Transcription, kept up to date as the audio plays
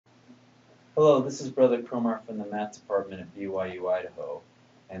Hello, this is Brother Cromar from the Math Department at BYU, Idaho,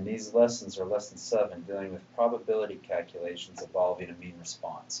 and these lessons are Lesson 7, dealing with probability calculations involving a mean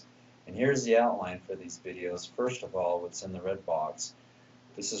response. And here's the outline for these videos. First of all, what's in the red box.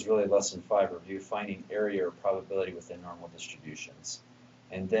 This is really Lesson 5, review finding area or probability within normal distributions.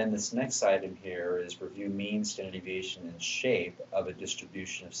 And then this next item here is review mean, standard deviation, and shape of a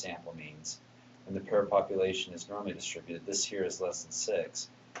distribution of sample means. When the pair population is normally distributed. This here is Lesson 6.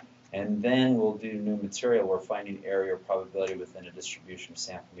 And then we'll do new material. We're finding area or probability within a distribution of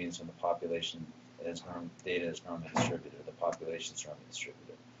sample means when the population data is normally distributed, or the population is normally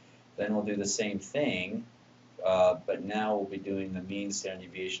distributed. Then we'll do the same thing, but now we'll be doing the mean,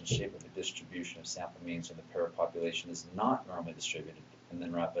 standard deviation, shape of a distribution of sample means when the pair population is not normally distributed, and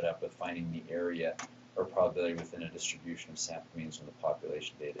then wrap it up with finding the area or probability within a distribution of sample means when the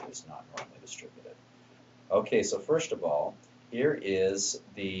population data is not normally distributed. Okay, so first of all, here is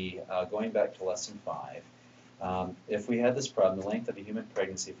the, going back to Lesson 5, if we had this problem, the length of a human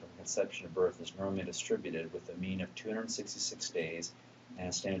pregnancy from conception to birth is normally distributed with a mean of 266 days and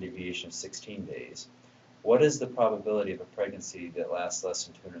a standard deviation of 16 days. What is the probability of a pregnancy that lasts less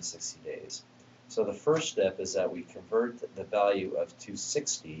than 260 days? So the first step is that we convert the value of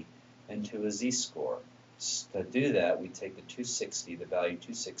 260 into a z-score. To do that, we take the 260, the value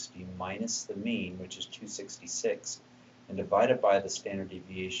 260, minus the mean, which is 266, and divide it by the standard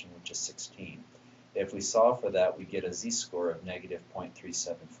deviation, which is 16. If we solve for that, we get a z-score of negative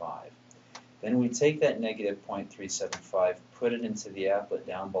 0.375. Then we take that negative 0.375, put it into the applet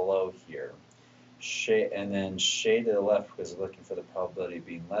down below here, and then shade to the left because we're looking for the probability of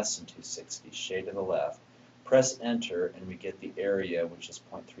being less than 260. Shade to the left, press enter, and we get the area, which is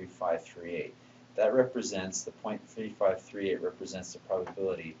 0.3538. That represents, the 0.3538 represents the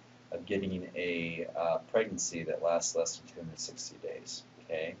probability of getting a pregnancy that lasts less than 260 days.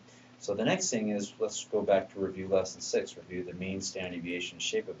 Okay, so the next thing is, let's go back to review Lesson 6, review the mean, standard deviation,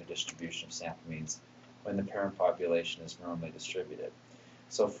 shape of a distribution of sample means when the parent population is normally distributed.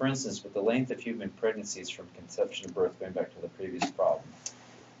 So for instance, with the length of human pregnancies from conception to birth, going back to the previous problem,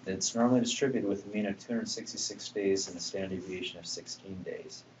 it's normally distributed with a mean of 266 days and a standard deviation of 16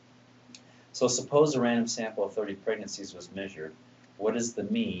 days. So suppose a random sample of 30 pregnancies was measured. What is the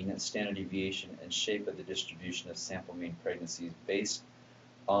mean, standard deviation, and shape of the distribution of sample mean pregnancies based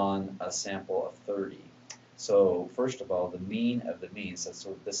on a sample of 30? So first of all, the mean of the means, that's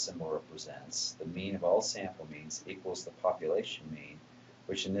what this symbol represents. The mean of all sample means equals the population mean,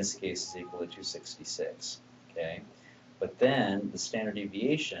 which in this case is equal to 266. Okay, but then the standard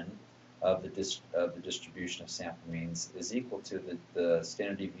deviation of the distribution of sample means is equal to the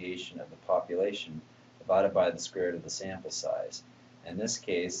standard deviation of the population divided by the square root of the sample size. In this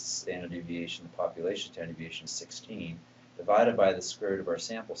case, standard deviation, the population standard deviation is 16, divided by the square root of our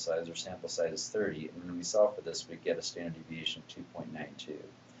sample size is 30, and when we solve for this, we get a standard deviation of 2.92.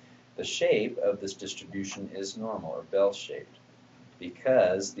 The shape of this distribution is normal, or bell-shaped,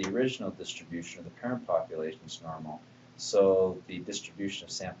 because the original distribution of the parent population is normal, so the distribution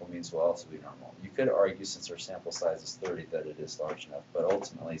of sample means will also be normal. You could argue, since our sample size is 30, that it is large enough, but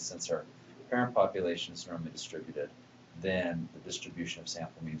ultimately, since our parent population is normally distributed, then the distribution of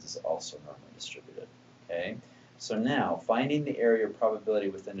sample means is also normally distributed. Okay? So now, finding the area of probability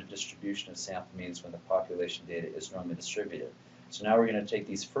within a distribution of sample means when the population data is normally distributed. So now we're going to take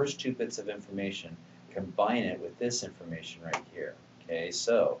these first two bits of information, combine it with this information right here. Okay,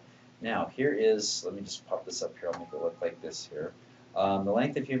 so now here is, let me just pop this up here, I'll make it look like this here. The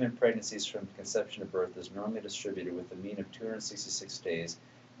length of human pregnancies from conception to birth is normally distributed with a mean of 266 days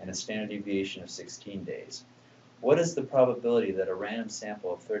and a standard deviation of 16 days. What is the probability that a random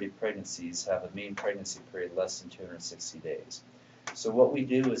sample of 30 pregnancies have a mean pregnancy period less than 260 days? So what we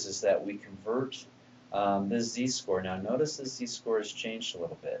do is that we convert this z-score. Now notice this z-score has changed a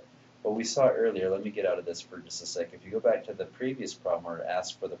little bit. What we saw earlier, let me get out of this for just a second. If you go back to the previous problem where it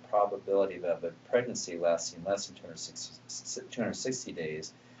asked for the probability of a pregnancy lasting less than 260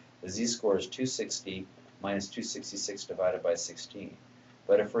 days, the z-score is 260 minus 266 divided by 16.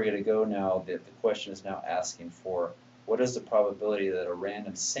 But if we're going to go now, the question is now asking for what is the probability that a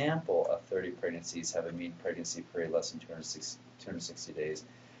random sample of 30 pregnancies have a mean pregnancy period less than 260 days.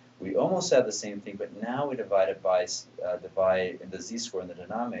 We almost have the same thing, but now we divide it by, divide the z-score in the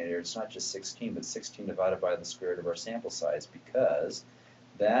denominator. It's not just 16, but 16 divided by the square root of our sample size, because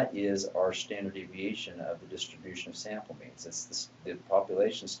that is our standard deviation of the distribution of sample means. It's the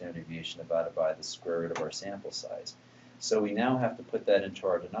population standard deviation divided by the square root of our sample size. So we now have to put that into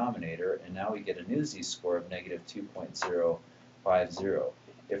our denominator, and now we get a new z-score of negative 2.050.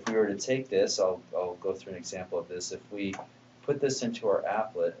 If we were to take this, I'll go through an example of this. If we put this into our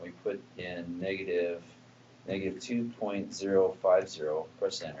applet, and we put in negative 2.050,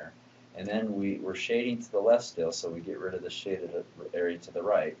 press enter, and then we're shading to the left still, so we get rid of the shaded area to the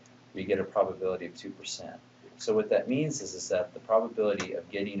right. We get a probability of 2%. So what that means is that the probability of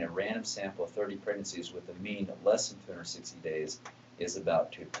getting a random sample of 30 pregnancies with a mean of less than 260 days is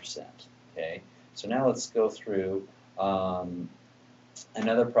about 2%. Okay. So now let's go through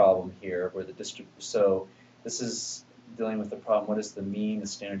another problem here where so this is dealing with the problem: what is the mean, the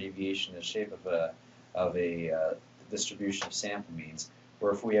standard deviation, the shape of a distribution of sample means?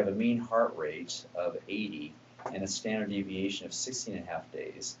 Where if we have a mean heart rate of 80 and a standard deviation of 16.5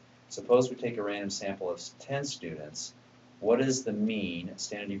 days, suppose we take a random sample of 10 students. What is the mean,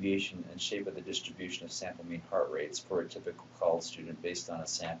 standard deviation, and shape of the distribution of sample mean heart rates for a typical college student based on a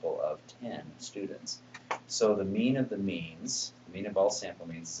sample of 10 students? So the mean of the means, the mean of all sample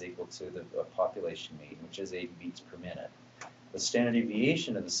means, is equal to the population mean, which is 80 beats per minute. The standard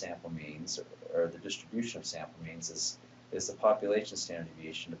deviation of the sample means, or the distribution of sample means, is the population standard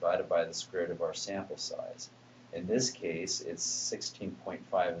deviation divided by the square root of our sample size. In this case, it's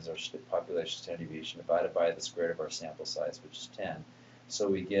 16.5 as our population standard deviation divided by the square root of our sample size, which is 10. So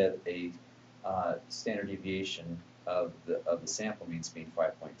we get a standard deviation of the sample means being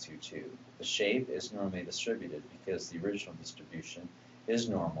 5.22. The shape is normally distributed because the original distribution is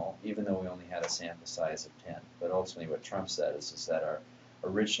normal, even though we only had a sample size of 10. But ultimately what trumps that is that our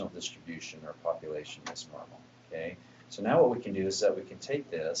original distribution or population is normal. Okay. So now what we can do is that we can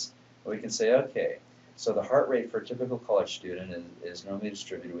take this and we can say, okay, so the heart rate for a typical college student is normally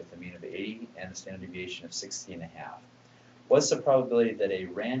distributed with a mean of 80 and a standard deviation of 16.5. What's the probability that a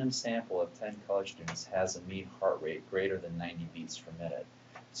random sample of 10 college students has a mean heart rate greater than 90 beats per minute?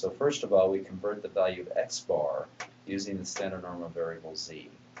 So first of all, we convert the value of x bar using the standard normal variable z.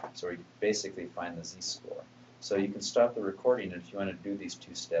 So we basically find the z-score. So you can stop the recording if you want to do these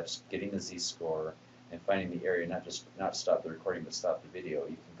two steps, getting the z-score and finding the area, not stop the recording but stop the video.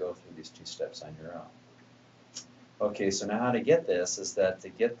 You can go through these two steps on your own. Okay, so now how to get this is that to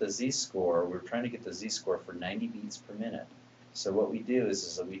get the z-score, we're trying to get the z-score for 90 beats per minute. So what we do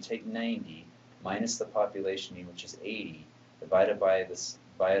is that we take 90 minus the population mean, which is 80, divided by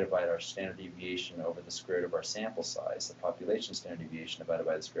our standard deviation over the square root of our sample size, the population standard deviation divided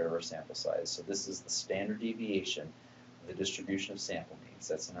by the square root of our sample size. So this is the standard deviation of the distribution of sample means.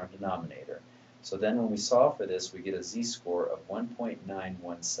 That's in our denominator. So then when we solve for this, we get a z-score of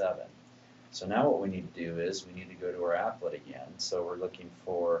 1.917. So now what we need to do is we need to go to our applet again. So we're looking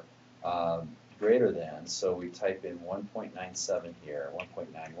for greater than, so we type in 1.97 here,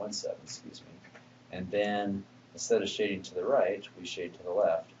 1.917, excuse me. And then instead of shading to the right, we shade to the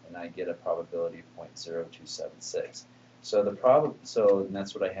left, and I get a probability of 0.0276. So and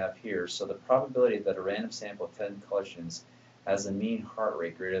that's what I have here. So the probability that a random sample of 10 college students has a mean heart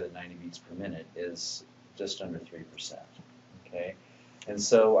rate greater than 90 beats per minute is just under 3%. Okay, and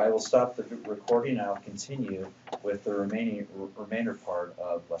so I will stop the recording and I'll continue with the remainder part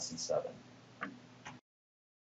of lesson 7.